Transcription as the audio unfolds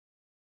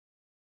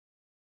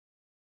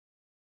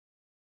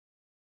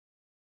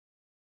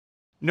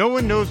No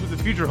one knows what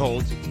the future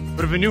holds,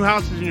 but if a new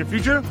house is in your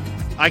future,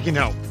 I can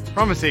help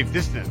from a safe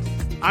distance.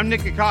 I'm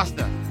Nick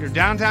Acosta, your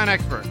downtown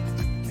expert,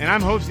 and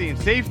I'm hosting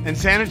safe and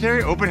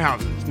sanitary open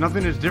houses.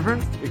 Nothing is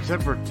different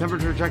except for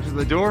temperature checks at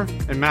the door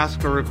and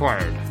masks are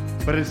required.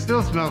 But it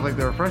still smells like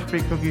there are fresh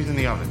baked cookies in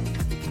the oven.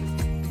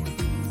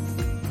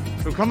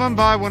 So come on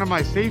by one of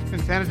my safe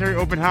and sanitary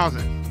open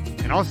houses,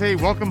 and I'll say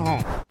welcome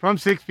home from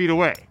 6 feet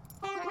away.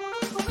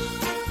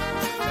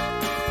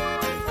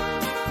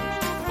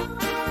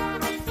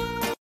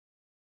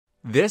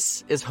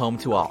 This is Home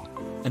to All,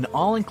 an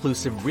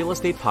all-inclusive real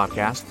estate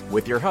podcast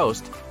with your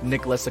host,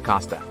 Nicholas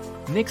Acosta.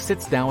 Nick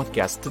sits down with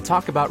guests to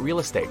talk about real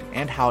estate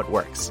and how it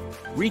works.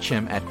 Reach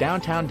him at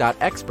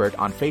downtown.expert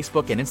on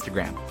Facebook and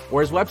Instagram, or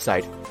his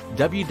website,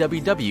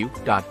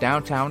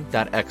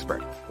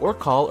 www.downtown.expert, or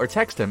call or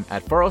text him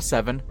at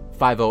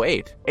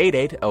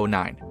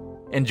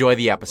 407-508-8809. Enjoy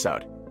the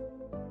episode.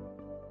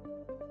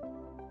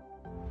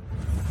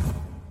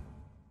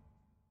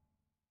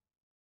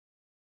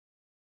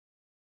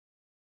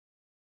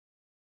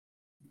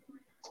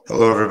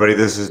 Hello, everybody.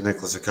 This is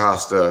Nicholas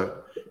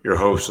Acosta, your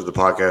host of the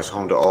podcast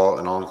Home to All,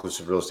 an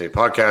all-inclusive real estate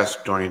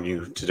podcast, joining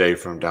you today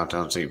from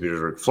downtown St.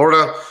 Petersburg,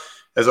 Florida.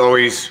 As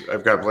always,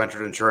 I've got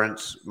Blanchard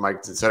Insurance,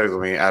 Mike Tinsetti.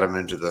 Let me add him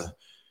into the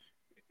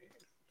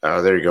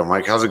there you go,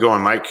 Mike. How's it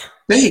going, Mike?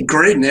 Hey,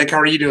 great, Nick. How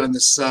are you doing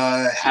this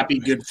happy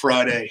Good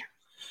Friday?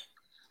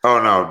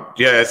 Oh, no.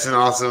 Yeah, it's an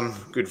awesome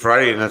Good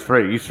Friday, and that's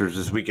right. Easter's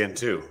this weekend,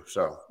 too.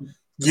 So.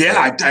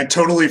 Yeah, I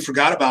totally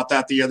forgot about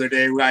that the other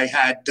day. I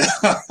had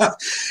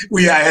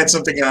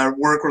something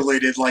work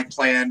related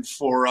planned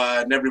for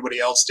and everybody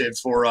else did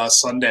for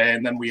Sunday,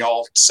 and then we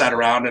all sat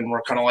around and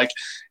we're kind of like,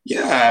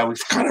 yeah,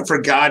 we've kind of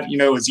forgot,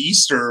 it was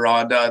Easter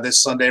on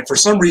this Sunday. And for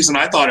some reason,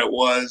 I thought it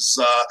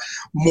was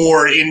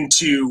more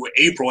into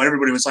April.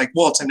 Everybody was like,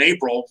 well, it's in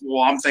April.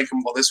 Well, I'm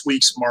thinking, well, this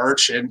week's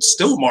March and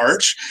still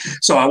March.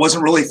 So I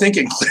wasn't really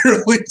thinking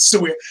clearly. So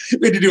we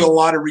had to do a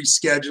lot of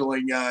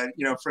rescheduling,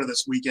 for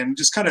this weekend.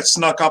 Just kind of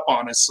snuck up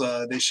on us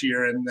this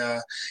year. And,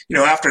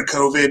 after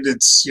COVID,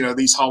 it's,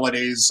 these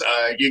holidays,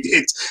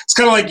 it's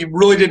kind of like you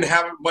really didn't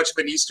have much of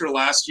an Easter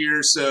last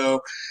year.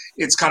 So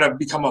it's kind of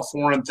become a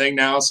foreign thing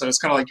now. So it's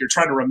kind of like you're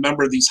trying to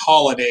remember these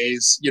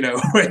holidays,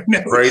 right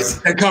now,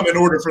 right, and come in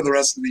order for the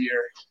rest of the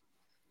year.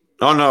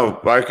 Oh, no,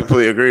 I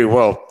completely agree.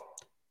 Well,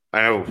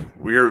 I know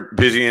we're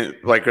busy,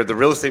 the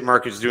real estate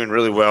market's doing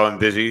really well and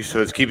busy. So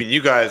it's keeping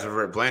you guys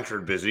over at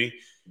Blanchard busy.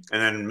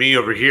 And then me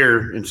over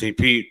here in St.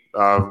 Pete,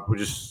 we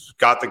just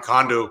got the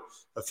condo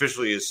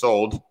officially is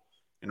sold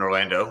in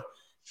Orlando.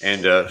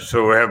 And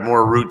so we have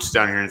more roots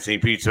down here in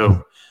St. Pete.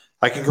 So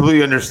I can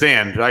completely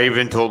understand. I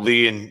even told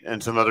Lee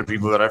and some other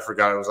people that I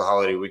forgot it was a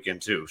holiday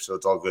weekend too. So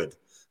it's all good.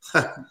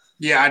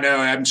 Yeah, I know.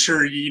 I'm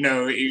sure,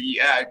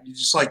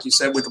 just like you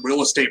said with the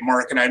real estate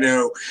market, I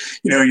know,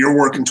 you're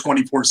working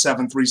 24/7,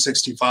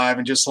 365,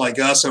 and just like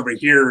us over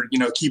here,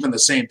 keeping the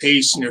same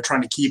pace,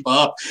 trying to keep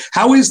up.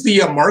 How is the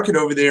market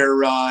over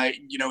there,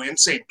 in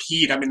St.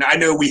 Pete? I mean, I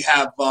know we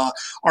have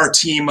our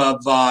team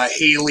of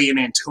Haley and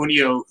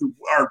Antonio who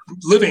are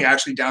living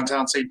actually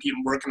downtown St. Pete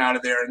and working out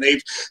of there, and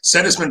they've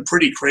said it's been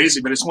pretty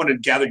crazy, but I just wanted to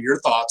gather your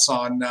thoughts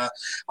on,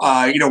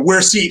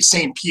 where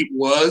St. Pete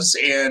was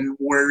and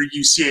where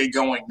you see it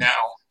going now.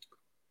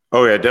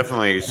 Oh, yeah,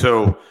 definitely.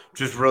 So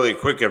just really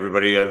quick,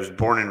 everybody, I was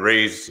born and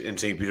raised in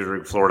St.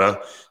 Petersburg,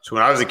 Florida. So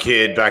when I was a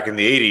kid back in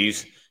the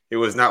 80s, it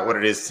was not what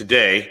it is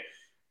today.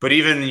 But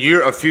even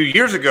a few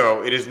years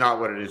ago, it is not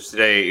what it is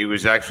today. It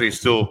was actually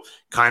still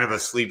kind of a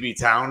sleepy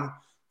town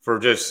for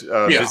just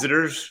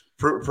visitors,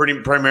 pretty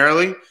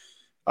primarily.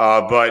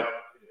 But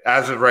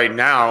as of right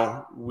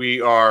now,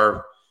 we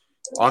are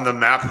on the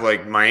map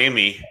like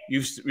Miami.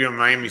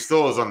 Miami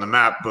still is on the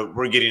map, but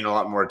we're getting a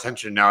lot more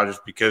attention now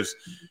just because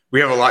we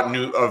have a lot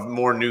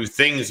more new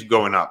things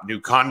going up, new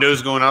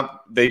condos going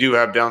up. They do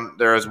have down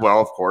there as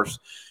well, of course,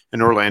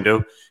 in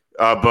Orlando.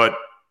 But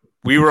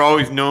we were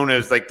always known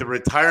as the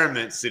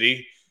retirement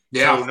city.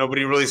 Yeah. So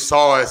nobody really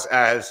saw us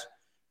as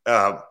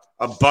a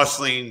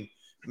bustling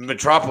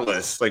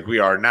metropolis like we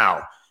are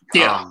now.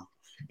 Yeah.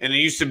 And it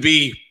used to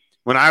be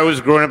when I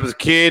was growing up as a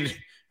kid.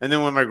 And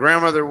then when my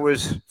grandmother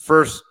was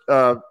first,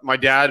 my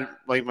dad,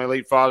 my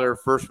late father,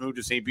 first moved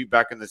to St. Pete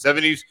back in the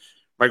 70s,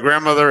 my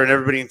grandmother and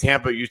everybody in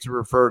Tampa used to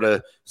refer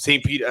to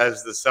St. Pete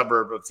as the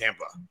suburb of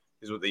Tampa,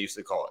 is what they used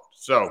to call it.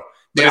 So,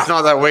 but It's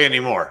not that way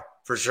anymore,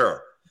 for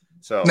sure.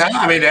 So, no,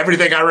 I mean,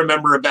 everything I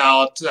remember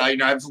about,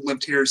 I've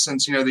lived here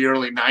since, the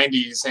early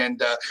 90s. And,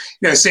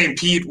 St.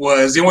 Pete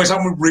was the only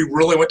time we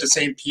really went to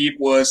St. Pete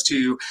was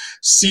to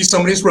see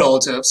somebody's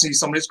relative, see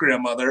somebody's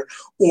grandmother,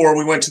 or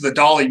we went to the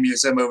Dolly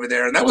Museum over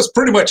there. And that was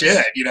pretty much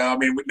it.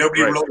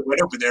 Nobody really went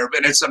over there.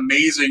 But it's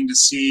amazing to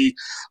see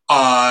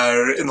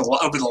in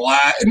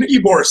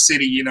Ybor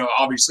City,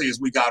 obviously as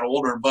we got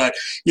older. But,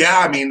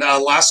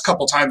 last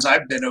couple times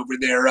I've been over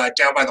there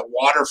down by the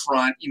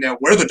waterfront,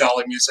 where the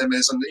Dolly Museum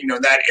is and,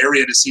 that area.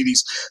 area to see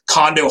these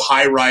condo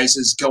high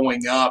rises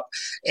going up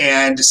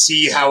and to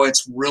see how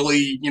it's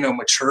really,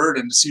 matured,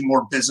 and to see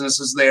more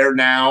businesses there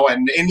now.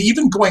 And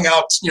even going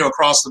out,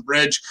 across the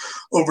bridge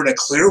over to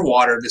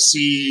Clearwater to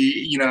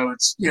see,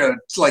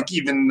 it's like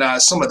even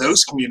some of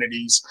those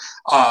communities,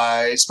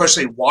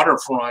 especially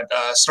waterfront,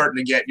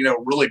 starting to get,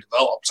 really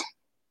developed.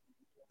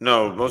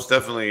 No, most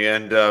definitely.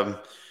 And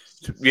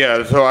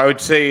yeah, so I would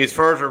say as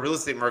far as our real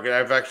estate market,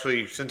 I've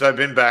actually, since I've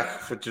been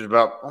back, which is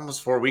about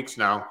almost 4 weeks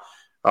now,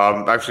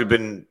 actually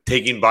been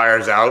taking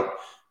buyers out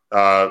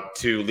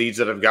to leads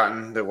that I've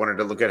gotten that wanted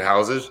to look at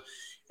houses.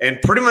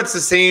 And pretty much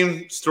the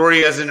same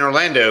story as in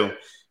Orlando.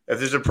 If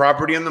there's a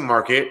property on the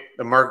market,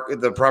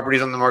 the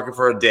property's on the market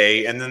for a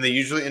day, and then they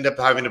usually end up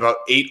having about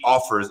 8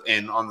 offers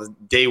in on the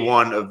day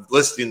one of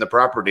listing the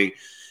property.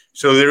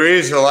 So there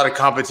is a lot of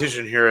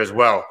competition here as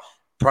well.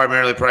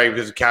 Primarily probably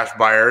because of cash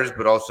buyers,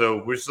 but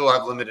also we still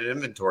have limited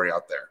inventory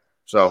out there.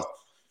 So,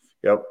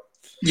 yep.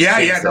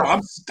 Yeah, no,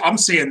 I'm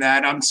seeing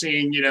that. I'm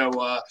seeing,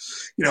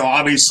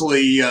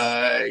 obviously,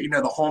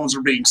 the homes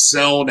are being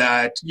sold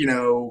at,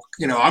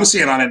 I'm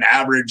seeing on an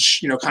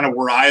average, kind of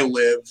where I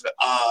live,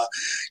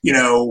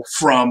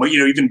 from,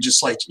 even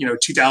just like,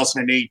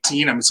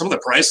 2018. I mean, some of the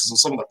prices on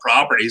some of the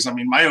properties, I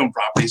mean, my own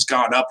property's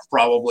gone up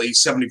probably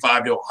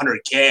 75 to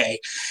 100K.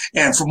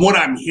 And from what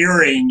I'm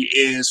hearing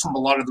is from a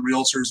lot of the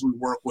realtors we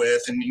work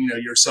with, and,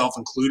 yourself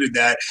included,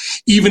 that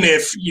even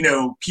if,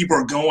 people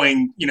are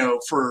going,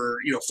 for,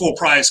 full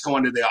price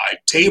going to the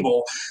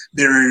table,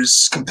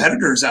 there's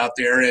competitors out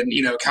there and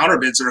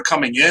counterbids that are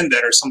coming in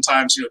that are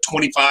sometimes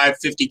 25,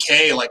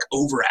 50K like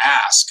over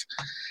ask.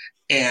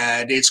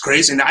 And it's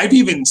crazy. And I've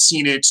even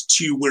seen it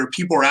to where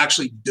people are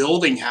actually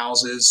building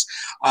houses.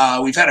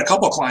 We've had a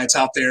couple of clients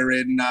out there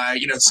in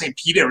the St.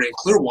 Pete area in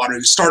Clearwater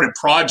who started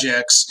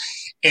projects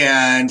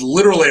and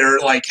literally are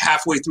like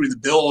halfway through the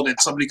build, and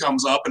somebody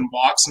comes up and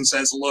walks and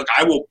says, look,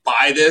 I will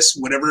buy this,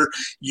 whatever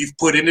you've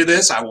put into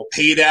this, I will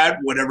pay that,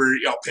 whatever,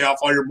 I'll pay off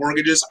all your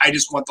mortgages. I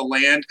just want the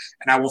land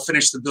and I will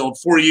finish the build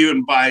for you.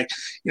 And by,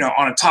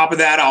 on top of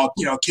that, I'll,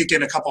 kick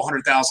in a couple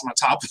 $100,000 on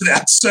top of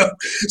that. So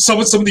some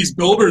of these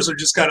builders are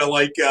just kind of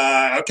like,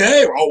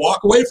 okay, I'll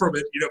walk away from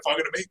it, if I'm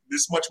going to make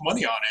this much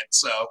money on it.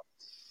 So.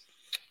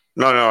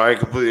 No, I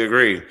completely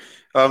agree.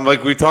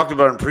 Like we talked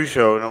about in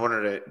pre-show, and I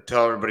wanted to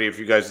tell everybody, if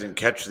you guys didn't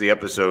catch the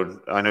episode,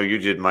 I know you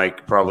did,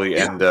 Mike, probably.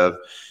 Yeah. And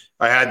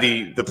I had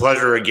the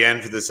pleasure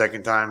again for the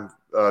second time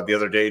the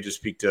other day to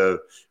speak to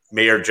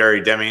Mayor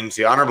Jerry Demings,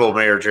 the Honorable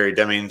Mayor Jerry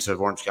Demings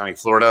of Orange County,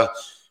 Florida.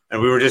 And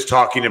we were just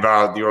talking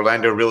about the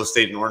Orlando real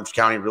estate and Orange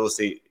County real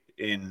estate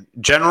in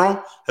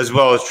general, as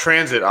well as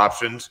transit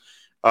options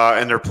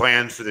and their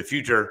plans for the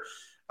future.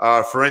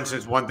 For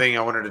instance, one thing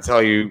I wanted to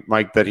tell you,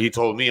 Mike, that he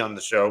told me on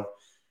the show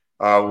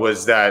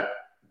was that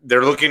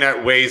they're looking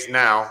at ways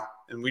now,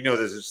 and we know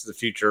this is the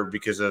future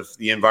because of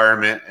the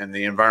environment and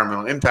the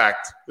environmental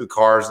impact with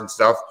cars and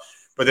stuff,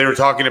 but they were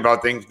talking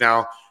about things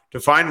now to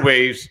find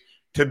ways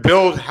to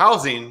build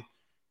housing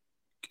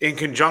in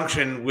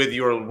conjunction with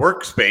your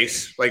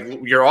workspace, like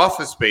your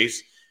office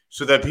space,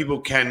 so that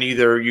people can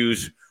either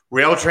use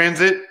rail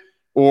transit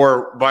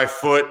or by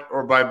foot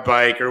or by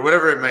bike or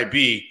whatever it might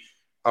be,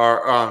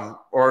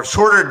 or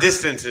shorter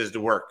distances to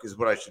work is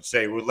what I should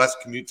say, with less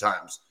commute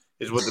times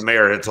is what the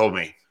mayor had told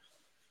me.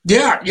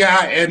 Yeah.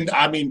 And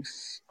I mean,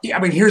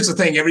 here's the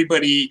thing,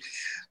 everybody,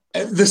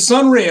 the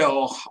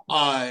Sunrail,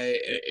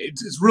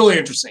 it's really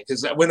interesting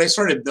because when they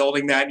started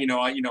building that,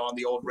 on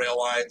the old rail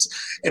lines,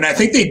 and I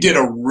think they did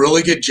a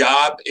really good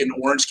job in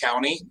Orange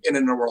County and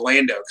in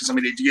Orlando, because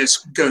it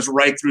just goes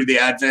right through the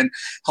Advent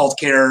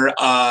Healthcare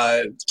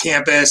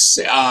campus.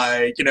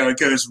 It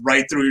goes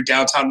right through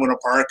downtown Winter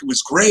Park. It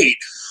was great.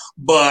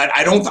 But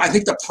I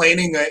think the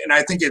planning, and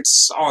I think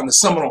it's on the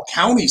Seminole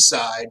County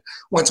side,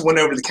 once it went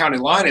over the county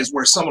line, is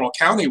where Seminole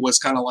County was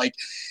kind of like,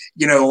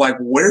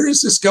 where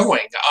is this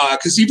going?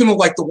 Because even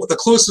like the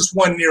closest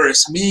one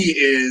nearest me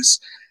is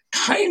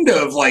kind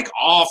of like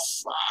off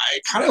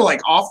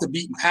the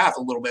beaten path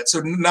a little bit. So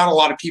not a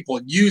lot of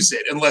people use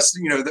it unless,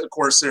 of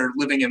course, they're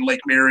living in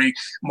Lake Mary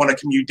and want to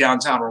commute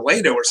downtown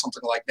Orlando or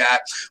something like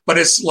that. But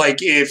it's like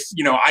if,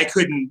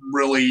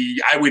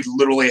 I would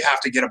literally have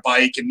to get a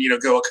bike and,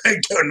 go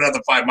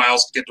another 5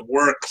 miles to get to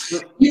work.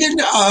 Even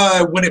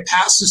when it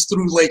passes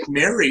through Lake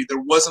Mary,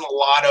 there wasn't a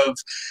lot of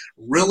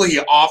really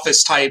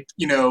office type,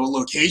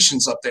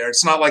 locations up there.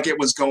 It's not like it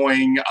was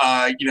going,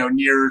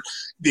 near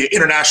the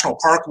International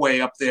Parkway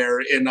up there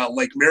in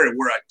Lake Mary,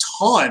 where a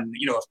ton,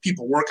 of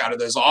people work out of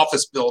those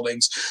office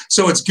buildings.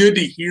 So it's good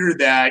to hear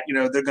that,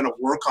 they're going to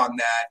work on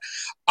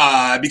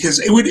that because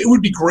it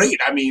would be great.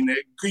 I mean,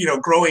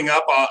 growing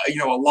up, a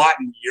lot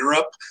in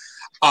Europe,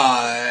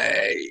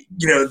 I'd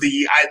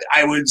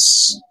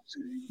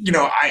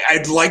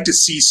like to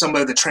see some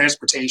of the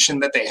transportation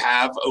that they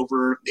have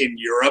over in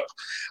Europe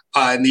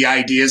and the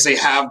ideas they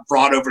have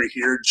brought over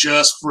here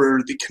just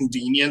for the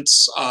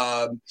convenience.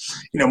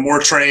 More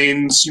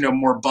trains,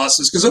 more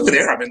buses. Because over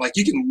there,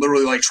 you can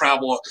literally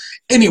travel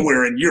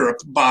anywhere in Europe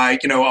by,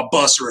 a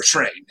bus or a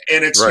train.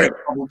 And it's right.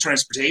 Public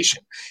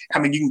transportation.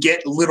 You can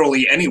get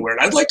literally anywhere.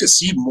 And I'd like to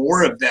see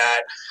more of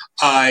that.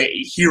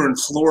 here in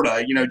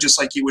Florida, just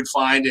like you would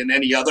find in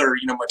any other,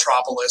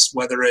 metropolis,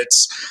 whether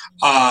it's,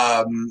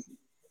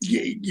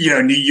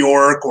 New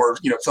York or,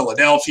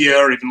 Philadelphia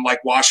or even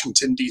like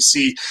Washington,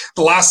 D.C.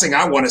 The last thing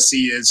I want to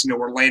see is,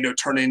 Orlando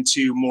turn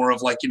into more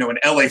of like, an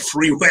LA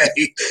freeway.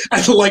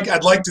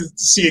 I'd like to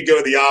see it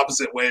go the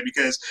opposite way,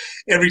 because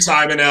every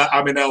time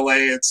I'm in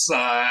LA, it's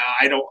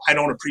I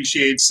don't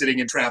appreciate sitting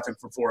in traffic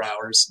for 4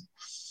 hours.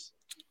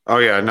 Oh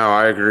yeah, no,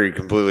 I agree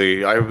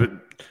completely.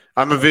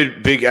 I'm a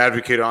big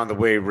advocate on the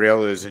way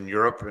rail is in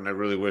Europe, and I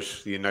really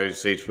wish the United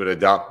States would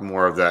adopt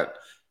more of that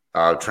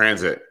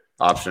transit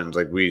options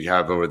like we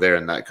have over there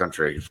in that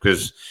country,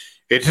 because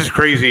it's just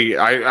crazy.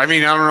 I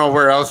mean, I don't know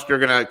where else you're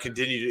going to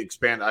continue to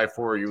expand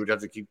I-4. You would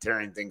have to keep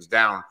tearing things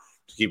down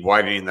to keep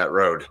widening that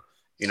road,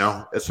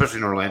 especially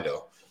in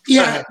Orlando.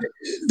 Yeah,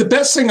 the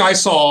best thing I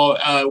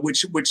saw,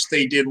 which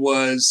they did,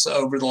 was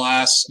over the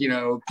last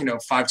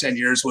 5-10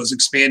 years, was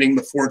expanding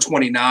the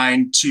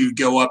 429 to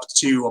go up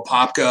to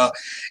Apopka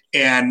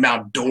and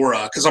Mount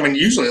Dora. Because I mean,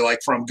 usually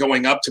like from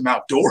going up to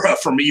Mount Dora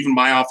from even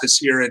my office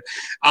here at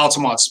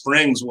Altamont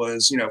Springs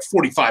was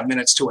 45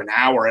 minutes to an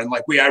hour, and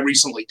like I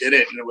recently did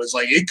it, and it was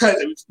like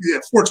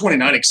the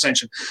 429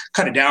 extension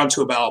cut it down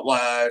to about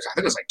I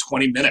think it was like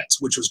 20 minutes,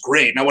 which was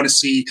great. And I want to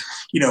see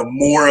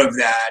more of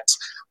that.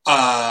 Or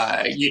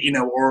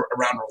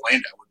around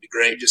Orlando would be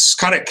great. Just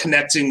kind of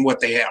connecting what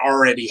they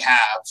already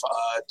have,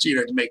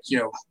 to make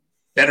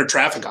better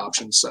traffic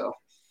options. So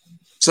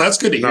that's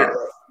good to hear.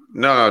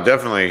 No,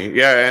 definitely,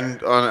 yeah.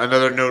 And on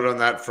another note on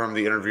that, from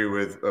the interview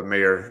with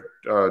Mayor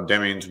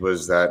Demings,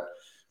 was that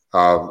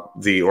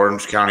the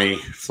Orange County,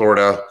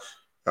 Florida,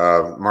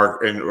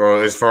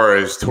 as far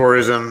as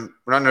tourism,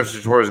 not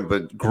necessarily tourism,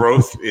 but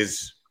growth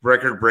is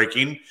record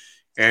breaking.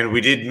 And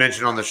we did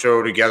mention on the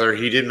show together,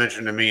 he did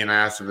mention to me, and I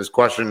asked him this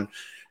question,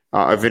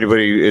 if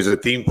anybody is a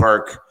theme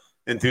park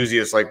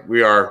enthusiast like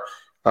we are,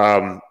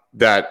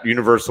 that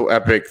Universal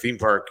Epic theme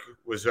park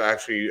was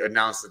actually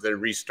announced that they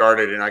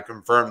restarted, and I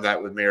confirmed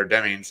that with Mayor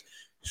Demings.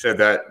 He said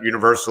that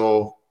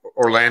Universal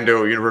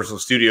Orlando, Universal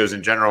Studios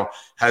in general,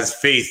 has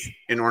faith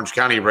in Orange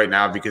County right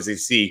now, because they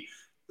see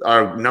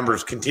our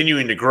numbers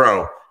continuing to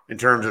grow in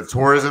terms of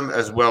tourism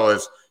as well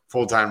as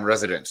full-time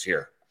residents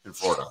here in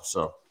Florida.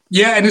 So.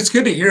 Yeah, and it's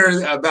good to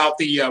hear about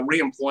the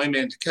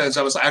reemployment, because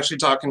I was actually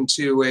talking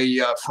to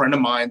a friend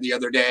of mine the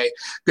other day,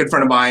 good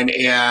friend of mine,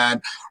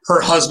 and her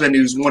husband,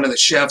 who's one of the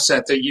chefs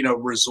at the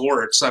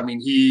resorts. I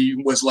mean, he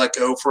was let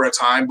go for a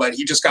time, but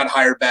he just got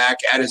hired back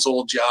at his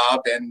old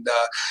job, and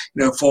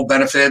full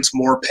benefits,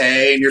 more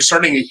pay, and you're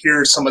starting to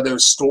hear some of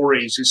those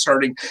stories. You're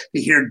starting to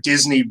hear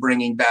Disney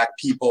bringing back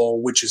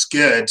people, which is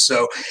good.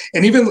 So,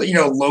 and even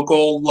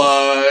local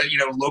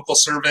local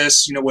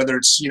service, whether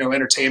it's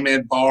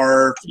entertainment,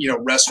 bar,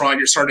 restaurant.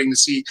 You're starting to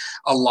see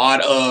a lot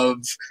of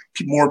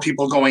more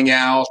people going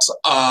out.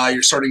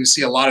 You're starting to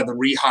see a lot of the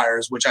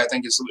rehires, which I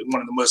think is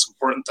one of the most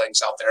important things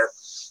out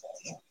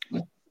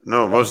there.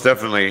 No, most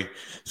definitely.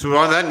 So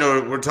on that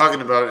note, we're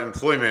talking about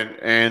employment,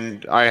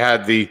 and I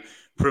had the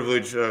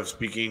privilege of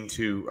speaking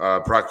to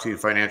Proxy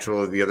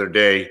Financial the other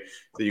day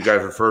that you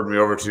guys referred me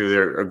over to.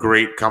 They're a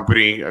great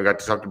company. I got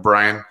to talk to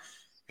Brian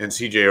and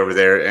CJ over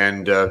there.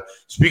 And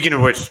speaking of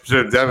which,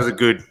 so that was a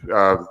good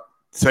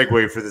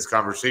segue for this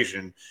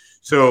conversation.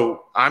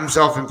 So I'm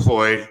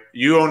self-employed.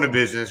 You own a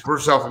business. We're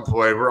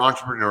self-employed. We're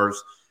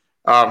entrepreneurs.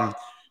 So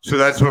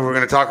that's what we're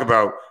going to talk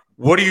about.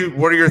 What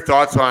are your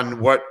thoughts on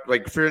what,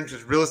 like, for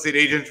instance, real estate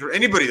agents or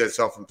anybody that's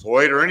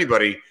self-employed or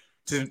anybody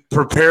to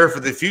prepare for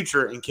the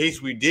future in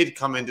case we did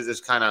come into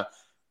this kind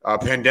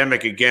of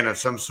pandemic again of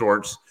some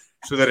sorts,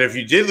 so that if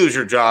you did lose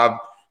your job,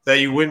 that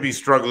you wouldn't be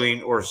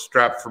struggling or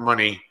strapped for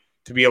money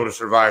to be able to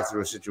survive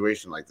through a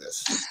situation like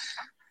this?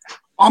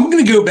 I'm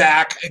going to go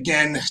back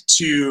again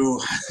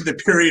to the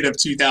period of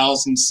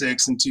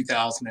 2006 and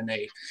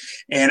 2008,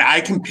 and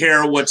I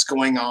compare what's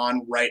going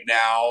on right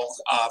now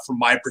from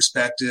my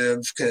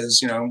perspective,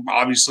 because,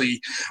 obviously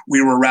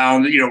we were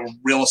around,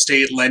 real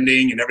estate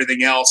lending and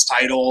everything else,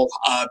 title,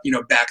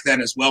 back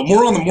then as well,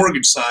 more on the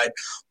mortgage side.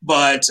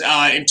 But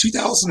in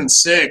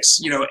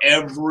 2006,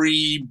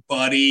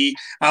 everybody,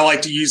 I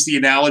like to use the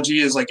analogy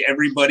is like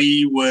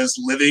everybody was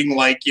living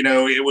like,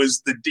 it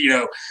was the,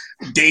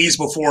 days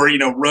before,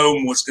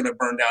 Rome was going to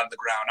burn down to the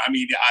ground. I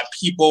mean,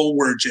 people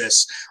were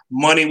just,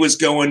 money was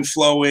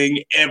flowing.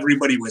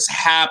 Everybody was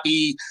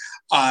happy.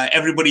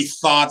 Everybody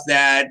thought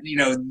that,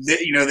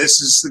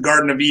 this is the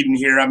Garden of Eden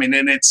here. I mean,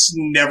 and it's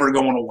never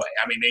going away.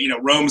 I mean,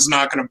 Rome's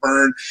not going to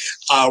burn.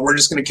 We're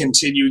just going to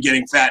continue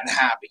getting fat and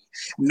happy.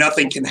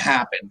 Nothing can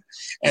happen.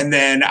 And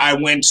then I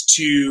went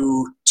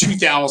to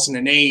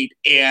 2008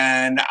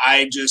 and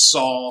I just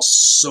saw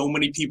so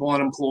many people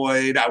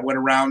unemployed. I went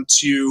around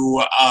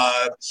to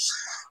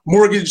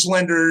mortgage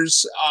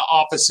lenders,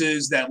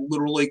 offices that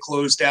literally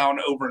closed down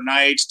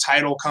overnight,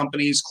 title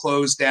companies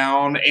closed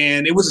down,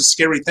 and it was a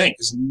scary thing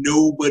because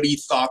nobody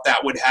thought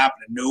that would happen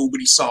and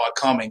nobody saw it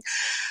coming.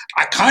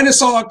 I kind of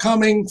saw it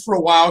coming for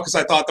a while because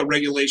I thought the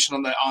regulation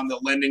on the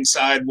lending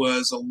side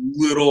was a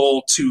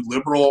little too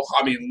liberal.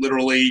 I mean,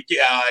 literally,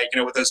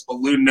 with those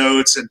balloon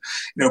notes and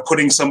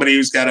putting somebody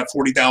who's got a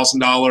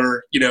 $40,000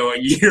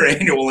 a year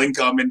annual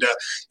income into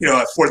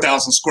a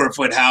 4,000 square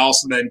foot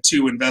house and then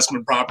 2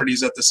 investment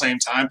properties at the same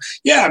time.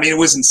 Yeah, I mean, it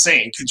was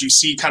insane. Could you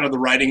see kind of the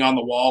writing on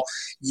the wall?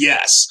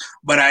 Yes,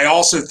 but I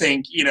also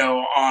think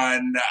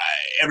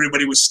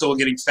everybody was still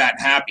getting fat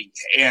and happy,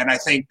 and I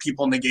think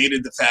people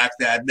negated the fact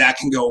that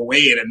can go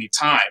away at any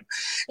time.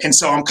 And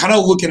so I'm kind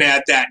of looking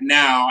at that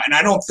now, and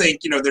I don't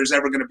think there's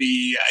ever going to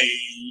be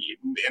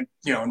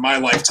in my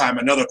lifetime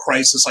another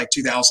crisis like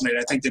 2008.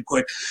 I think they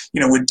put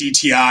with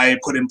DTI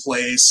put in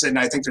place, and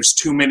I think there's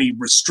too many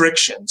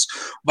restrictions.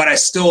 But I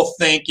still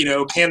think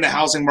can the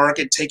housing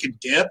market take a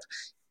dip?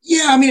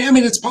 Yeah, I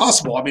mean, it's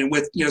possible. I mean,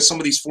 with some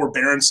of these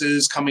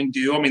forbearances coming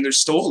due, I mean, there's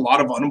still a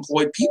lot of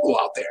unemployed people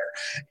out there,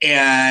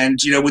 and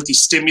with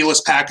these stimulus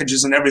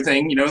packages and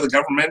everything, the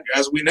government,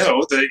 as we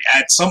know,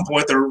 at some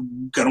point they're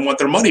going to want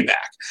their money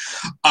back.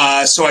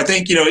 So I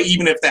think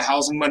even if the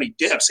housing money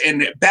dips,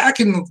 and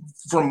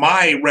from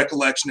my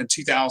recollection in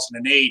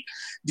 2008,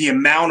 the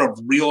amount of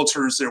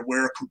realtors there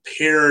were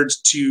compared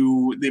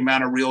to the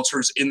amount of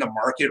realtors in the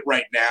market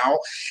right now,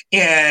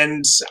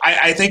 and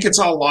I think it's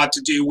a lot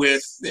to do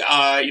with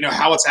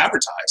how it's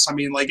advertised. I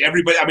mean, like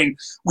everybody. I mean,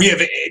 we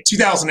have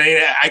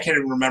 2008. I can't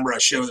even remember a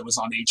show that was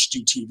on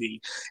HGTV,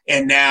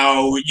 and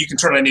now you can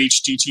turn on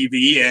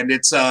HGTV, and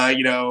it's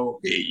no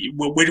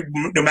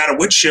matter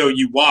which show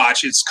you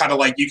watch, it's kind of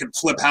like you can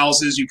flip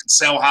houses, you can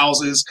sell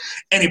houses,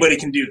 anybody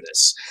can do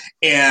this.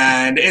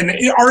 And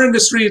in our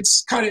industry,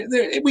 it's kind of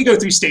we go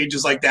through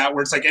stages like that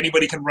where it's like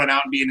anybody can run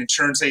out and be an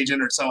insurance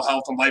agent or sell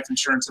health and life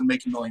insurance and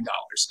make $1 million,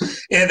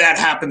 and that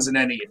happens in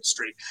any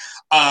industry.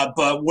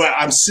 But what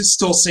I'm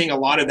still seeing a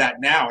lot of that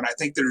now, and I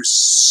think there's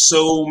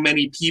so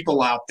many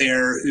people out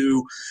there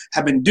who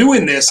have been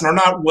doing this and are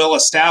not well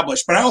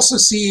established. But I also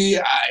see,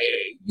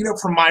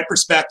 from my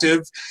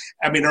perspective,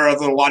 I mean, there are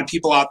a lot of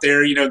people out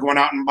there, going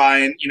out and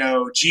buying,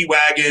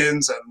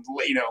 G-Wagons and,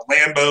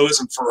 Lambos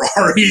and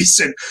Ferraris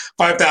and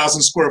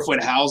 5,000 square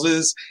foot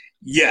houses.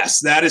 Yes,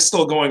 that is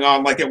still going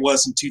on like it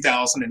was in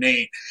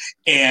 2008.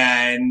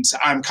 And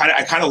I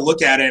kind of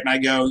look at it and I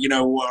go,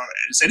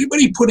 is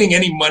anybody putting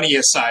any money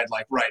aside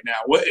like right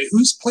now?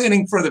 Who's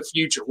planning for the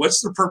future?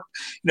 What's the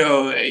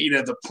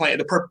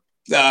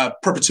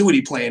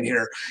perpetuity plan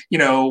here?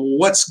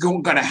 What's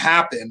going to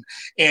happen?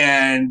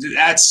 And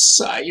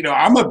that's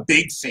I'm a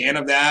big fan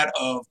of that,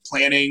 of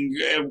planning,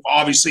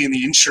 obviously in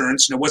the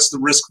insurance. What's the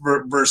risk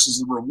versus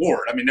the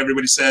reward? I mean,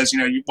 everybody says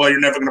you're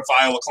never going to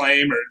file a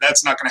claim, or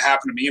that's not going to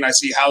happen to me, and I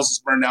see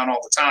houses burn down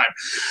all the time.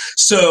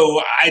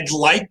 So I'd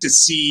like to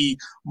see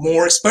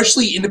more,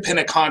 especially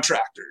independent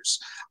contractors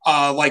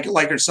like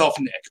yourself,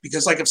 Nick,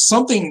 because like if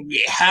something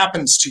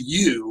happens to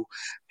you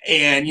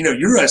and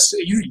you're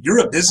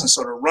a business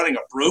owner running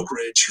a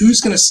brokerage, who's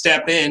going to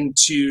step in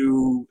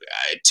to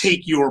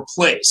take your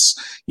place?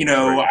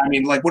 Right. I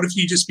mean, like, what if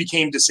you just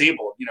became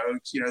disabled?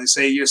 They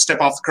say you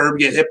step off the curb,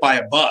 get hit by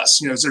a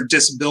bus. Is there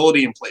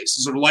disability in place?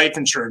 Is there life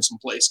insurance in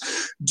place?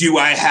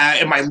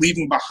 Am I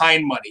leaving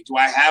behind money? Do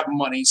I have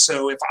money?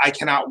 So if I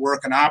cannot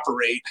work and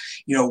operate,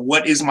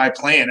 what is my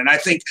plan? And I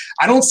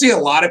don't see a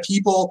lot of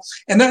people,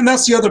 and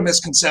that's the other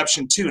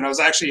misconception too. And I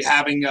was actually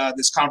having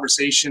this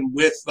conversation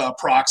with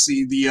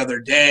Proxy the other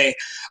day,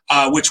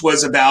 which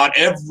was about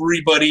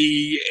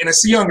everybody, and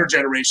it's the younger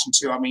generation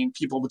too. I mean,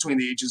 people between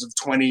the ages of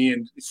 20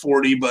 and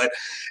 40, but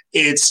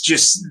it's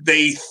just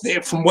they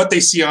from what they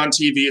see on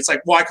TV, it's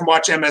like, well, I can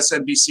watch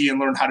MSNBC and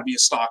learn how to be a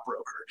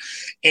stockbroker,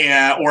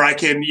 or I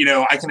can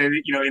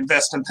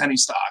invest in penny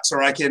stocks,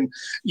 or I can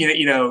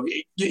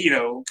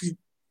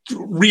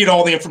read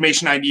all the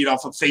information I need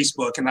off of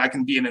Facebook and I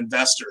can be an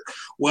investor.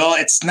 Well,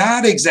 it's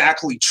not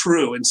exactly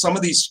true. And some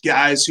of these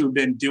guys who have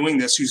been doing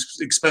this, who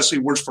especially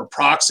works for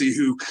Proxy,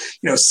 who,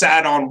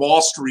 sat on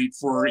Wall Street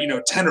for,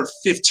 10 or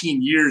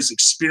 15 years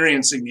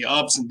experiencing the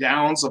ups and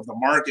downs of the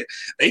market,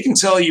 they can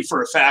tell you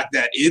for a fact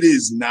that it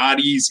is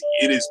not easy.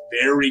 It is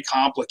very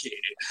complicated.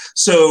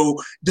 So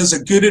does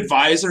a good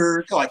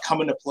advisor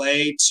come into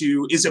play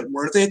is it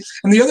worth it?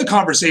 And the other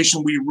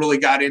conversation we really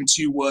got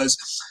into was,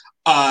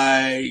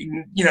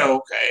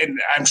 and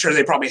I'm sure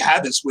they probably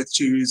had this with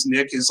you,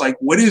 Nick, is like,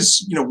 what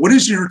is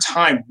your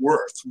time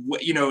worth,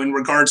 in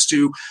regards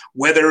to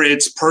whether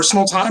it's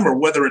personal time or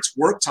whether it's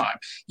work time?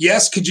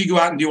 Yes, could you go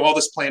out and do all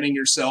this planning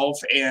yourself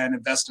and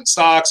invest in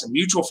stocks and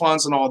mutual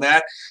funds and all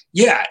that?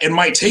 Yeah, it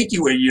might take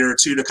you a year or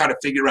two to kind of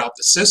figure out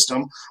the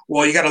system.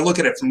 Well, you got to look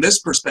at it from this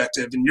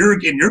perspective. In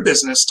your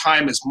business,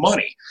 time is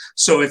money.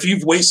 So if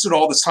you've wasted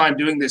all this time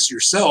doing this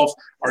yourself,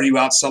 Are you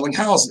out selling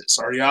houses?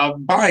 Are you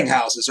out buying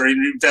houses? Are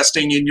you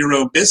investing in your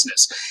own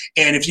business?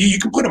 And if you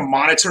can put a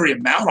monetary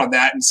amount on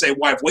that and say,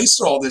 well, I've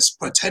wasted all this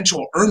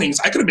potential earnings.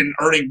 I could have been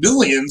earning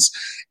millions,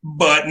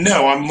 but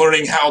no, I'm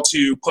learning how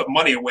to put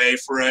money away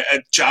for a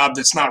job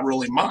that's not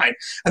really mine.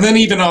 And then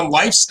even on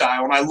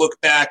lifestyle, and I look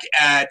back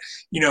at,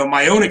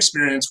 my own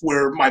experience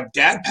where my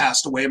dad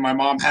passed away, my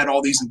mom had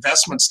all these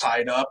investments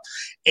tied up.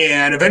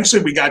 And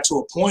eventually we got to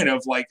a point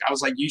of I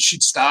was like, you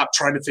should stop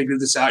trying to figure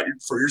this out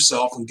for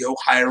yourself and go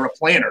hire a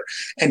planner.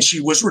 And she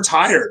was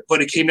retired,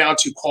 but it came down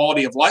to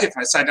quality of life.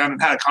 And I sat down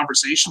and had a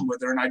conversation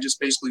with her. And I just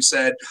basically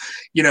said,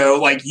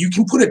 you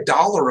can put a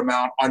dollar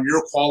amount on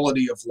your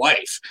quality of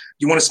life.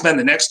 You want to spend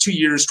the next 2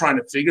 years trying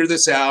to figure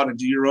this out and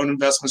do your own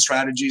investment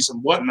strategies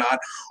and whatnot?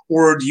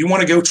 Or do you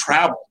want to go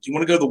travel? Do you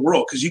want to go to the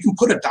world? Because you can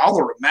put a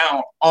dollar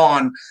amount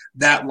on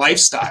that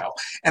lifestyle.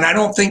 And I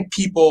don't think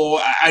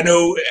I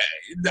know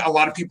a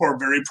lot of people are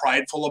very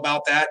prideful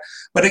about that.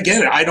 But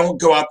again, I don't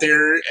go out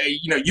there,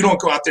 you don't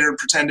go out there and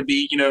pretend to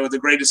be, the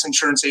greatest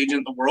insurance agent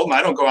in the world. And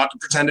I don't go out to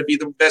pretend to be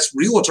the best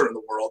realtor in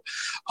the world.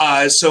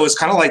 So it's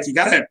kind of like you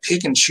got to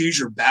pick and choose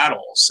your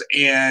battles.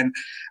 And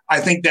I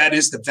think that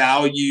is the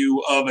value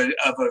of a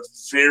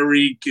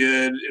very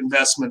good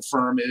investment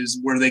firm, is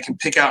where they can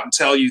pick out and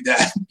tell you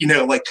that,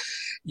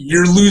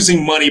 you're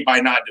losing money by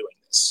not doing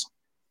this.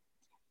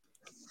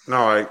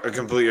 No, I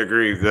completely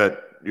agree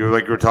that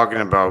you're talking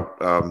about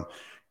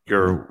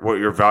what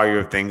your value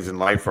of things in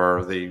life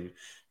are. They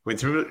went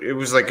through it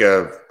was like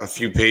a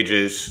few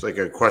pages, like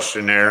a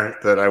questionnaire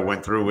that I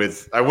went through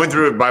it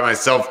by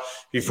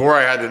myself before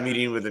I had the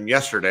meeting with them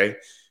yesterday.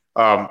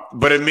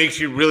 But it makes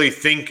you really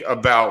think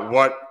about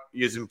what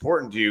is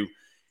important to you.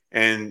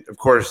 And of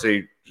course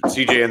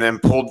CJ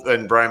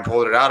and Brian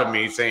pulled it out of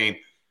me saying,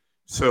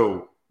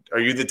 so are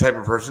you the type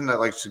of person that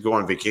likes to go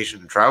on vacation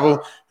and travel?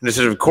 And I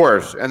said, of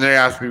course. And they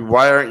asked me,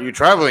 why aren't you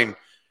traveling?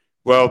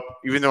 Well,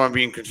 even though I'm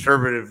being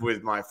conservative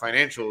with my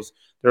financials,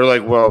 they're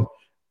like, well,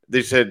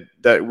 they said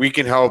that we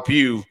can help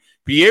you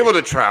be able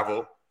to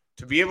travel,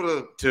 to be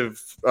able to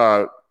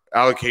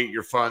allocate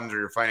your funds or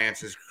your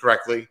finances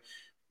correctly,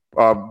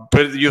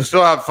 but you'll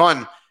still have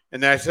fun.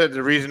 And then I said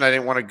the reason I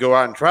didn't want to go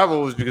out and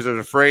travel was because I was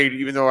afraid,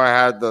 even though I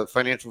had the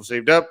financial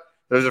saved up,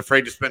 I was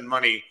afraid to spend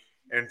money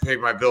and pay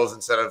my bills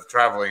instead of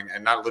traveling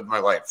and not live my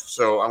life.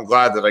 So I'm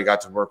glad that I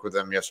got to work with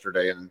them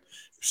yesterday and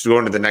just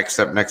going to the next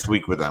step next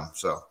week with them.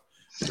 So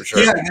for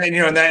sure. Yeah,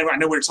 and I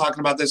know we were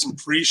talking about this in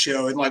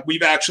pre-show, and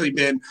we've actually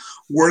been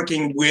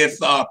working with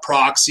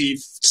Proxy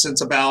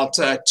since about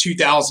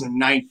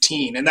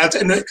 2019, and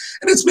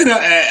it's been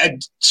a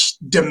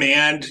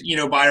demand,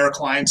 by our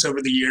clients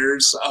over the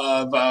years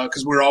of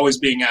because we're always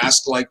being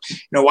asked,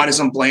 why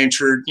doesn't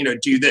Blanchard,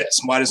 do this,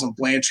 and why doesn't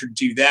Blanchard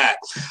do that?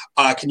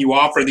 Can you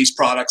offer these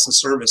products and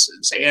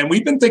services? And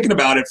we've been thinking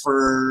about it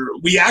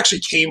we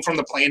actually came from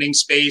the planning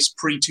space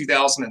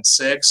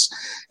pre-2006,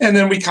 and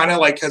then we kind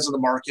of because of the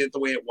market, the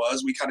way it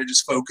was, we kind of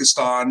just focused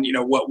on,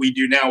 what we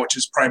do now, which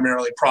is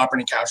primarily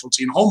property and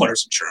casualty and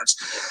homeowners insurance.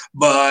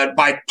 But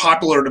by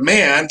popular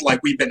demand,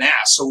 we've been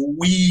asked. So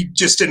we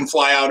just didn't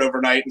fly out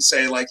overnight and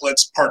say,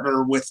 let's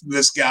partner with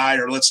this guy,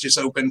 or let's just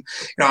open,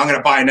 I'm going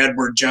to buy an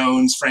Edward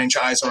Jones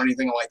franchise or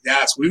anything like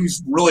that. So we've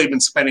really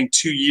been spending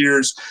 2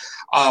 years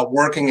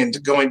working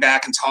and going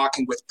back and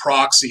talking with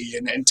Proxy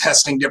and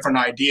testing different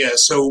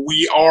ideas. So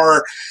we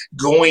are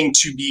going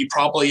to be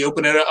probably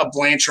opening a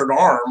Blanchard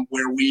arm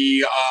where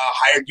we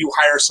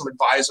hire some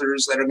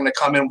advisors that are going to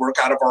come and work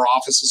out of our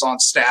offices on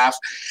staff.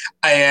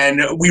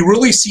 And we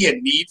really see a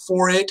need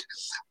for it.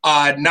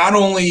 Not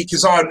only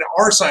because on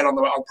our side, on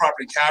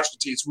property and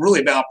casualty, it's really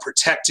about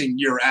protecting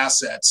your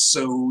assets,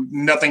 so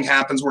nothing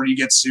happens where you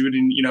get sued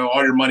and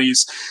all your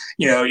money's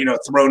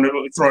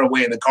thrown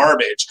away in the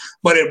garbage.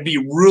 But it'd be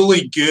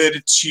really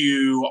good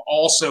to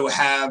also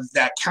have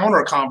that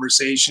counter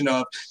conversation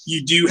of,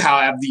 you do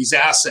have these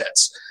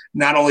assets.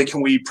 Not only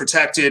can we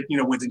protect it,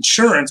 with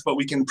insurance, but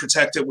we can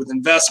protect it with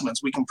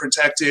investments. We can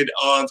protect it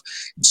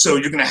so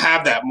you're going to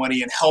have that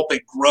money and help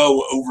it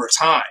grow over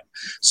time.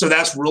 So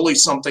that's really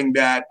something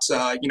that,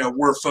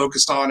 we're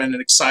focused on and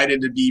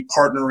excited to be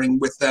partnering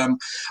with them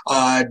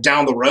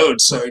down the road.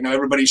 So,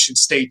 everybody should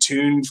stay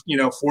tuned,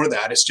 for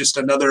that. It's just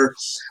another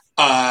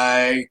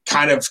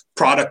kind of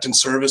product and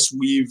service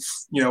we've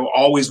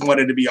always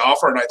wanted to be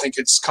offered. I think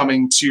it's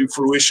coming to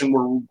fruition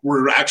where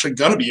we're actually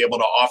going to be able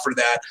to offer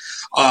that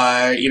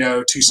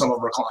to some of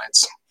our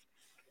clients.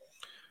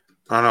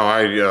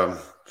 I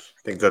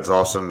think that's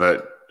awesome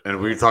and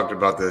we talked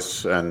about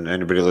this, and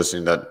anybody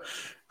listening, that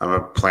I'm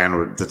a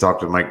plan to talk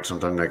to Mike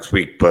sometime next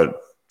week,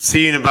 but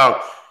seeing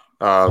about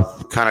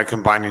kind of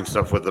combining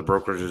stuff with the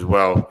brokers as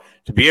well,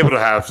 to be able to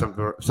have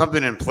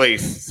something in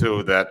place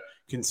so that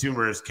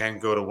consumers can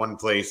go to one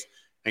place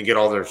and get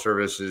all their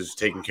services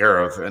taken care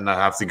of and not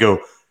have to go,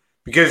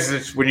 because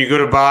it's when you go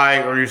to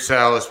buy or you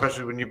sell,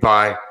 especially when you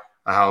buy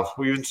a house,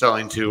 or even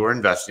selling to or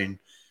investing,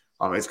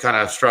 it's kind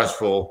of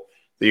stressful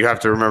that you have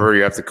to remember,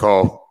 you have to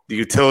call the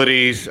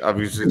utilities.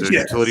 Obviously there's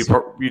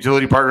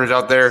utility partners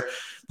out there,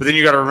 but then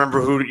you got to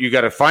remember who you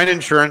got to find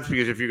insurance,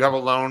 because if you have a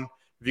loan,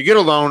 if you get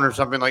a loan or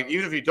something, like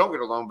even if you don't get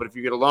a loan, but if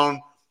you get a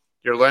loan,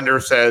 your lender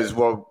says,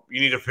 well,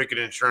 you need to pick an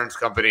insurance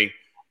company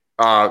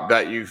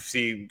that you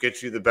see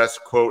gets you the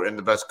best quote and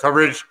the best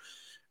coverage.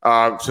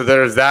 So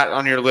there's that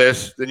on your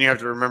list. Then you have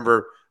to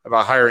remember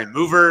about hiring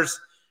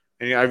movers.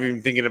 And I've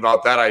been thinking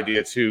about that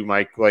idea too,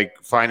 Mike, like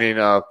finding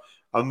a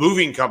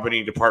moving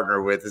company to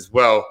partner with as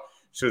well,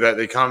 so that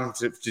they come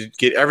to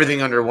get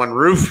everything under one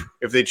roof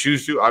if they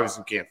choose to.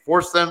 Obviously, we can't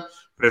force them,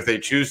 but if they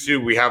choose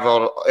to, we have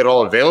it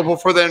all available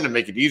for them to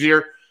make it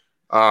easier.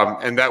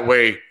 And that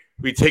way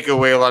we take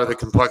away a lot of the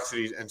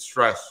complexities and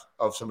stress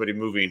of somebody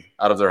moving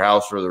out of their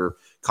house or their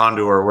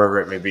condo or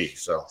wherever it may be.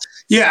 So,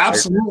 yeah,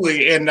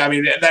 absolutely. And I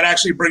mean, that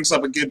actually brings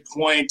up a good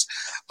point.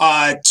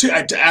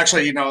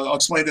 Actually, I'll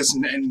explain this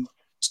in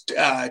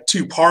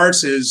two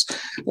parts. Is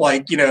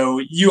like,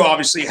 you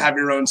obviously have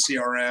your own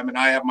CRM, and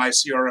I have my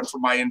CRM for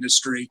my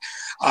industry,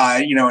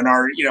 and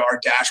our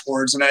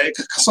dashboards. And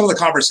some of the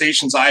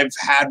conversations I've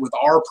had with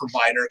our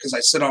provider, because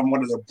I sit on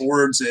one of their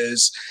boards,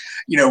 is,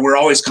 we're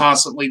always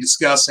constantly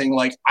discussing,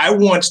 like, I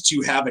want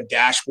to have a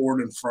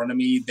dashboard in front of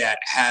me that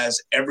has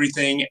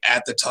everything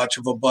at the touch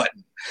of a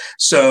button.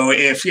 So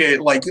if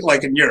you like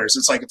in yours,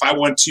 it's like, if I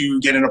want to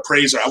get an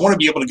appraiser, I want to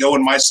be able to go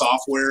in my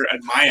software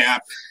and my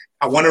app.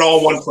 I want it all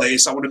in one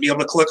place. I want to be able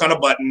to click on a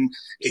button.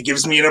 It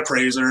gives me an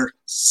appraiser,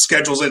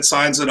 schedules it,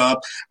 signs it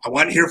up. I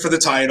want here for the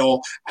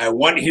title. I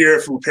want here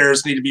if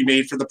repairs need to be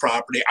made for the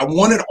property. I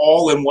want it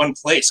all in one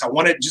place. I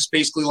want it just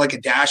basically like a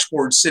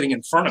dashboard sitting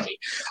in front of me.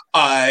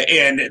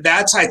 And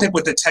that's, I think,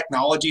 with the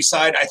technology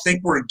side, I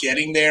think we're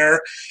getting there.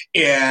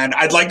 And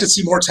I'd like to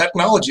see more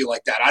technology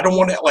like that. I don't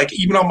want to, like,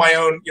 even on my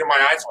own,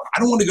 my iPhone,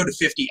 I don't want to go to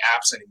 50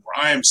 apps anymore.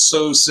 I am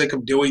so sick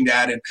of doing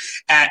that, and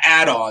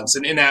add-ons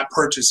and in-app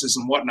purchases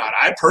and whatnot.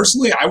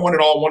 I want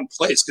it all in one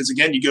place, because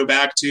again, you go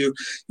back to,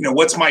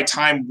 what's my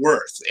time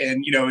worth,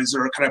 and is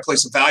there a kind of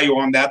place of value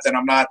on that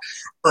I'm not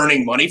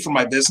earning money from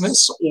my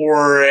business,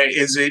 or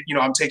is it,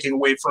 I'm taking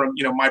away from,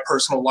 my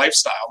personal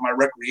lifestyle, my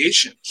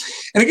recreation.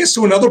 And it gets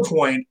to another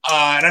point,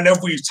 and I know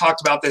we've talked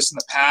about this in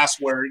the past,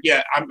 where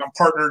I'm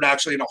partnered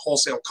actually in a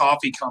wholesale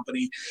coffee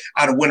company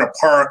out of Winter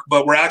Park,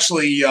 but we're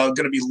actually going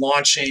to be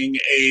launching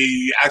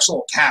a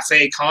actual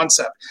cafe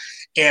concept.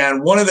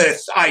 And one of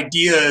the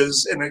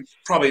ideas, and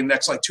probably in the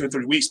next 2 or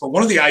 3 weeks, but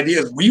one of the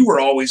ideas we were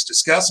always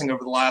discussing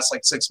over the last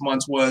 6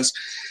 months was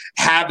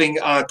having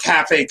a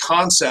cafe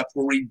concept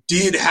where we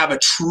did have a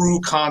true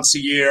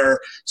concierge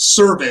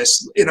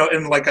service,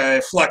 in like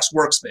a flex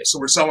workspace. So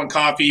we're selling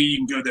coffee, you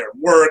can go there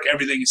and work,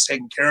 everything is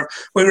taken care of.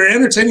 But we're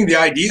entertaining the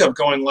idea of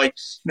going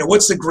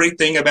what's the great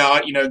thing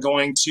about,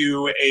 going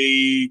to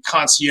a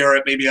concierge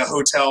at maybe a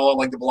hotel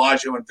like the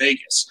Bellagio in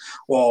Vegas?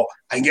 Well,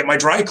 I can get my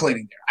dry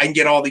cleaning there. I can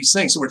get all these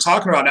things. So we're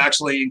talking about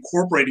actually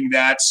incorporating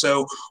that.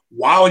 So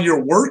while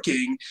you're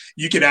working,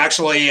 you could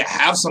actually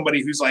have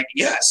somebody who's like,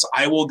 yes,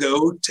 I will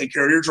go take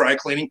care of your dry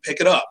cleaning, pick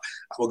it up.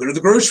 I will go to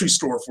the grocery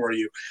store for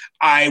you.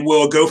 I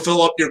will go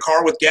fill up your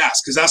car with gas,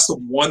 because that's the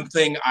one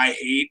thing I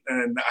hate,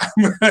 and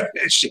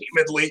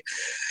ashamedly,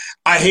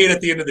 I hate at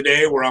the end of the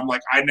day where I'm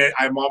like, I'm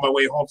on my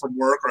way home from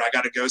work, or I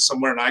got to go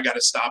somewhere and I got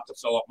to stop to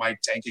fill up my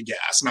tank of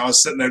gas. And I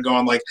was sitting there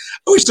going I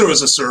wish there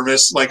was a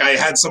service. Like, I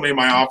had somebody in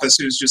my office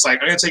who's just like,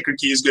 I'm going to take your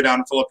keys, go down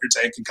and fill up your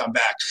tank and come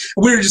back.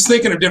 And we were just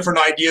thinking of different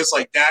ideas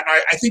like that.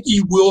 And I think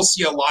you will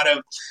see a lot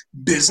of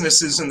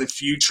businesses in the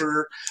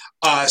future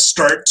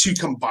start to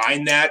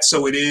combine that.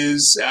 So it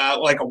is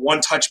like a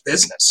one-touch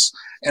business.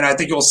 And I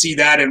think you'll see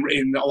that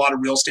in a lot of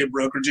real estate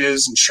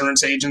brokerages,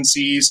 insurance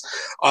agencies,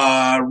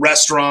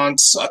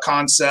 restaurants,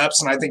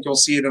 concepts. And I think you'll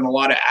see it in a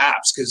lot of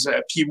apps, because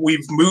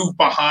we've moved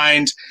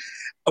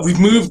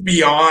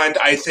beyond,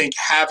 I think,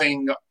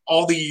 having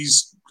all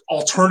these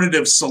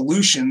alternative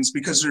solutions,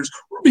 because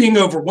we're being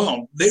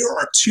overwhelmed. There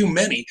are too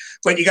many.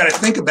 But you got to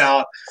think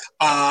about,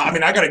 I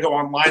got to go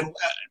online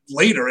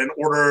later and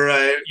order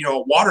a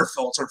water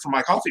filter for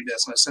my coffee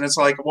business, and it's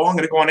like, well, I'm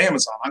going to go on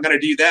Amazon, I'm going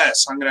to do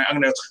this, I'm going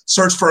to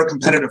search for a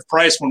competitive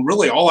price, when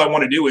really all I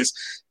want to do is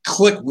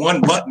click one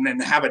button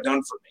and have it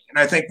done for me. And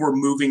I think we're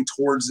moving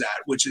towards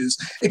that, which is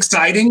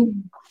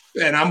exciting,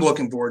 and I'm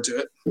looking forward to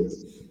it.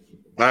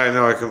 I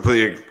know, I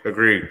completely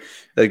agree.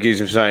 That gives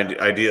you some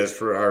ideas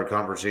for our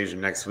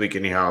conversation next week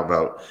anyhow,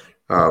 about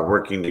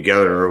working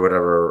together or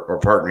whatever,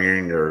 or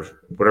partnering, or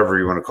whatever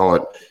you want to call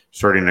it,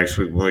 starting next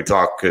week when we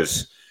talk,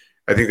 because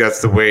I think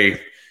that's the way.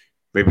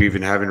 Maybe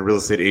even having a real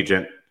estate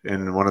agent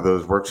in one of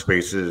those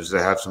workspaces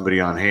to have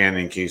somebody on hand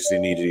in case they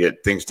need to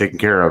get things taken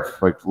care of,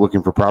 like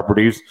looking for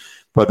properties,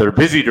 but they're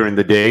busy during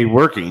the day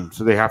working,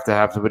 so they have to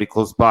have somebody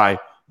close by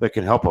that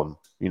can help them,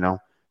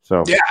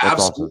 So yeah,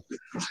 absolutely.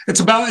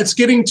 Awesome. It's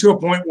getting to a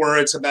point where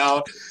it's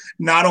about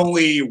not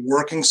only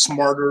working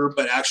smarter,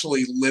 but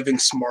actually living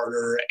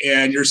smarter.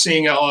 And you're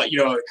seeing,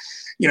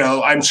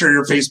 I'm sure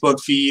your Facebook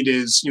feed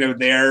is,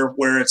 there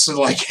where it's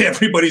like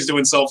everybody's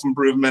doing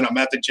self-improvement. I'm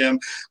at the gym,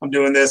 I'm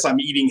doing this, I'm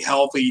eating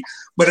healthy.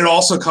 But it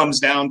also comes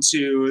down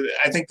to,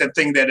 I think the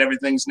thing that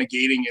everything's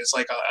negating is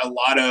like a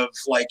lot of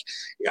like,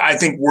 I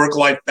think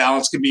work-life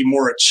balance can be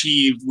more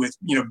achieved with,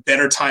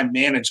 better time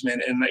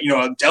management and,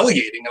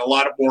 delegating and a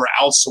lot of more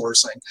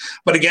outsourcing.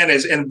 But again,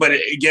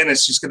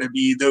 it's just going to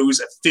be those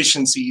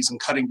efficiencies and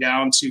cutting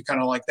down to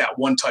kind of like that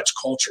one-touch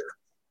culture.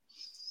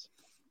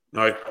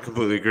 No, I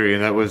completely agree.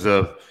 And that was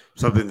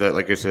something that,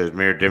 like I said,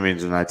 Mayor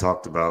Dimmings and I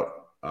talked about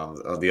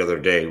the other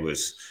day,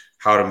 was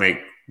how to make,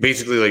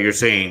 basically, like you're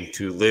saying,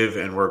 to live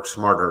and work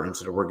smarter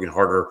instead of working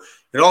harder,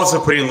 and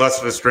also putting less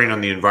of a strain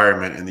on the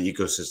environment and the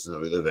ecosystem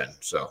that we live in.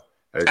 So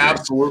I agree.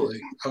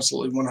 Absolutely.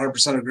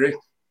 100% agree.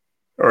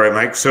 All right,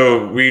 Mike.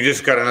 So we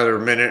just got another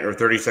minute or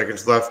 30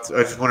 seconds left.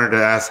 I just wanted to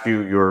ask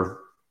you your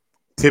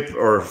tip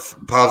or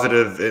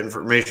positive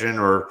information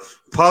or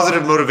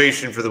positive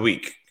motivation for the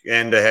week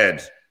and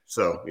ahead.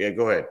 So, yeah,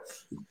 go ahead.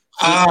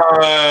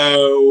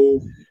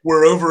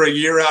 We're over a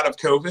year out of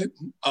COVID.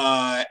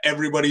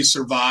 Everybody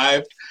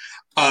survived.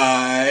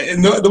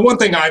 And the one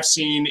thing I've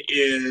seen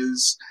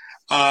is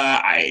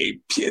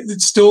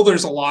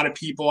there's a lot of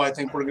people. I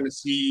think we're going to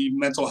see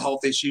mental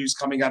health issues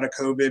coming out of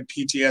COVID,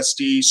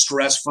 PTSD,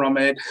 stress from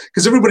it,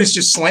 because everybody's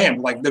just slammed.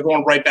 Like they're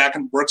going right back,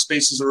 and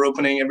workspaces are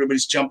opening.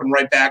 Everybody's jumping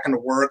right back into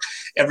work.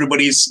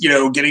 Everybody's,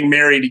 getting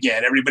married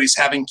again. Everybody's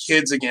having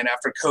kids again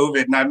after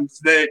COVID. And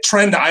the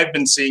trend I've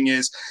been seeing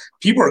is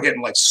people are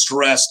getting like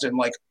stressed and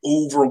like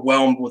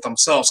overwhelmed with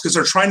themselves because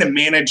they're trying to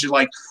manage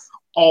like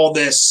all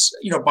this,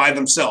 by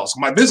themselves.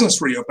 My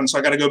business reopened, so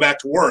I got to go back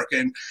to work.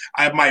 And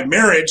I have my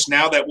marriage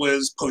now that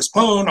was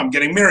postponed. I'm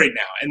getting married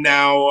now. And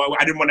now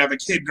I didn't want to have a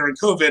kid during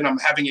COVID, and I'm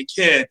having a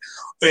kid,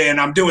 and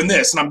I'm doing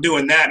this and I'm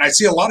doing that. And I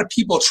see a lot of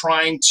people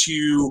trying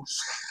to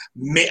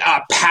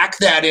pack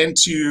that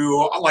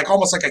into like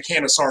almost like a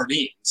can of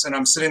sardines. And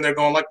I'm sitting there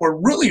going like, well,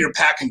 really you're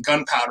packing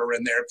gunpowder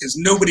in there because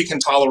nobody can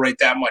tolerate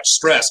that much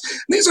stress.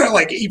 And these are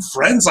like 8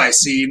 friends I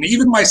see, and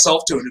even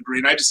myself to a degree.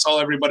 And I just tell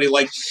everybody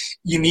like,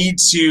 you need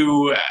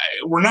to,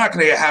 we're not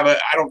going to have I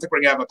don't think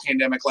we're going to have a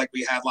pandemic like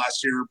we had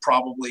last year,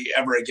 probably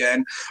ever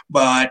again,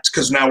 but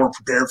because now we're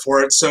prepared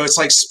for it. So it's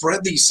like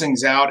spread these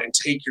things out and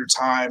take your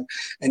time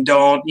and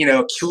don't,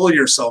 kill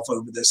yourself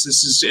over this.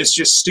 It's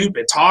just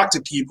stupid. Talk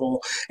to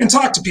people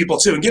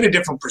too, and get a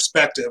different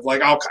perspective.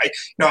 Like I'll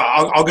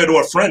go to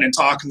a friend and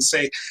talk and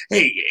say,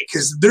 hey,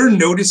 because they're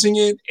noticing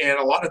it, and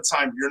a lot of the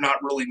time you're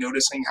not really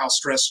noticing how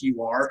stressed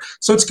you are.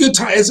 So it's good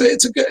time.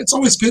 It's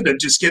always good to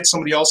just get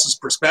somebody else's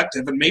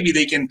perspective, and maybe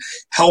they can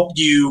help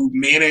you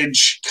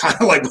manage kind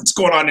of like what's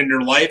going on in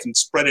your life and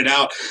spread it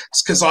out.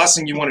 Because the last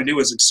thing you want to do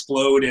is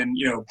explode and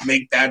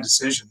make bad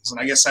decisions. And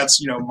I guess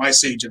that's my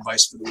sage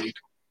advice for the week.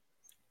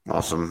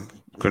 Awesome.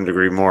 Couldn't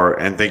agree more.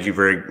 And thank you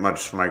very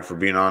much, Mike, for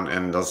being on.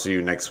 And I'll see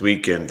you next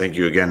week. And thank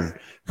you again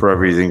for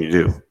everything you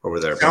do over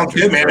there. Sounds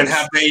good, man. And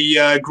have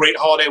a great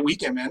holiday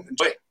weekend, man.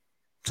 Enjoy.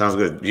 Sounds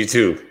good. You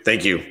too.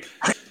 Thank you.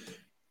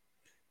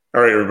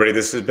 All right, everybody.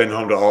 This has been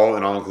Home to All,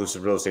 an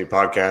all-inclusive real estate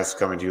podcast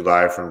coming to you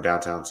live from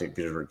downtown St.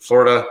 Petersburg,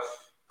 Florida.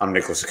 I'm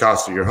Nicholas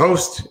Acosta, your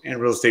host and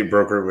real estate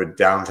broker with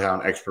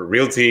Downtown Expert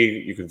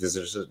Realty. You can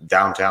visit us at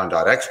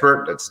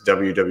downtown.expert. That's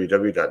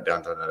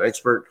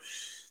www.downtown.expert.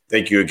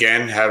 Thank you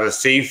again. Have a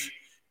safe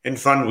and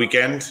fun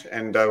weekend,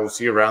 and we'll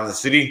see you around the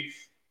city.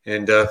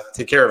 And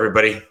take care,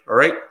 everybody. All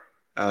right?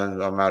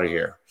 I'm out of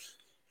here.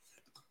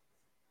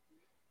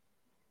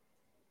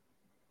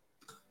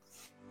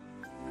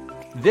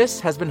 This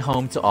has been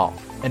Home to All,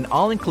 an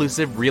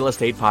all-inclusive real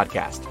estate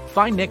podcast.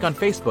 Find Nick on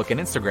Facebook and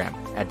Instagram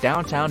at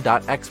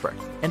downtown.expert,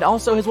 and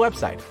also his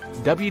website,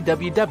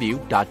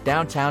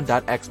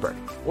 www.downtown.expert,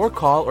 or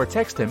call or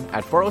text him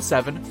at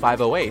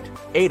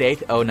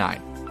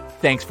 407-508-8809.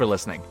 Thanks for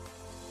listening.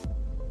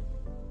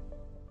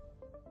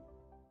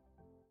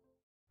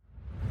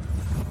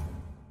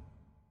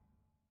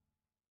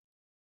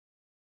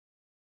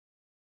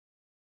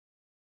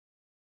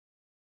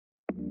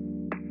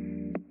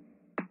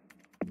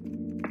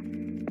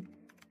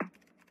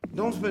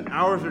 Don't spend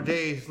hours or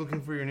days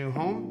looking for your new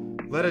home.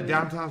 Let a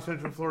downtown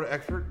Central Florida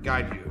expert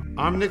guide you.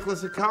 I'm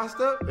Nicholas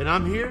Acosta, and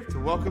I'm here to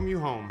welcome you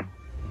home.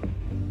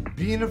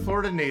 Being a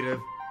Florida native,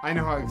 I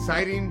know how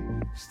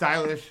exciting,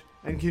 stylish,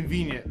 and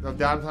convenient the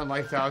downtown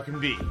lifestyle can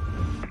be.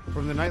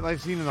 From the nightlife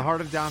scene in the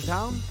heart of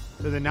downtown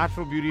to the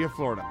natural beauty of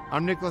Florida.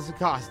 I'm Nicholas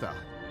Acosta,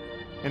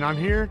 and I'm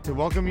here to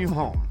welcome you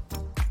home.